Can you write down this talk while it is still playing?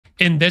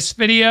In this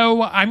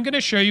video, I'm going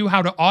to show you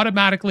how to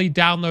automatically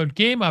download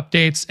game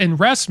updates in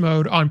rest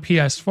mode on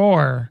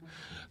PS4.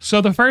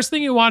 So the first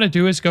thing you want to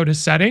do is go to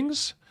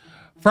Settings.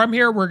 From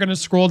here, we're going to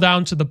scroll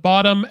down to the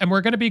bottom and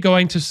we're going to be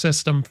going to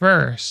System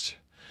first.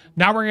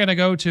 Now we're going to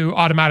go to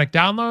Automatic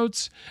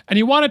Downloads, and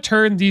you want to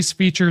turn these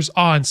features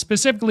on,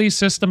 specifically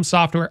System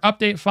Software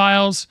Update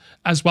files,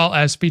 as well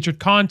as Featured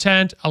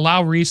Content,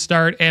 Allow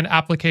Restart, and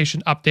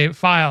Application Update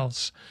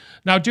files.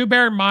 Now do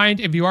bear in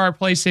mind, if you are a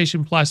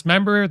PlayStation Plus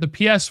member, the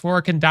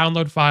PS4 can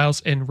download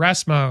files in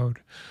rest mode.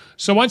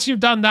 So once you've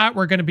done that,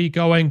 we're going to be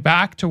going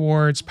back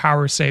towards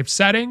Power Save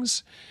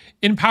Settings.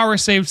 In Power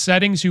Save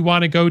Settings, you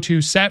want to go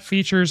to Set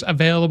Features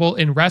Available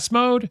in Rest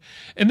Mode,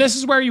 and this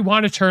is where you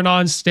want to turn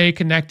on Stay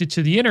Connected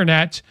to the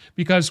Internet,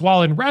 because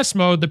while in rest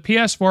mode, the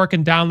PS4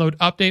 can download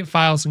update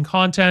files and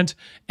content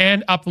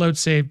and upload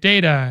saved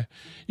data.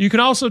 You can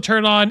also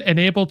turn on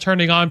Enable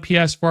Turning on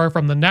PS4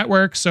 from the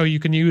network, so you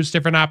can use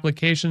different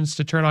applications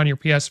to turn on your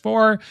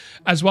PS4,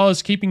 as well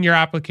as keeping your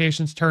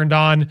applications turned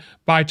on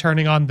by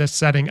turning on this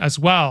setting as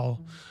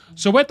well.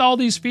 So with all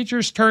these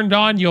features turned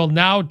on, you'll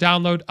now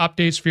download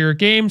updates for your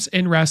games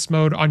in rest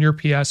mode on your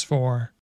PS4.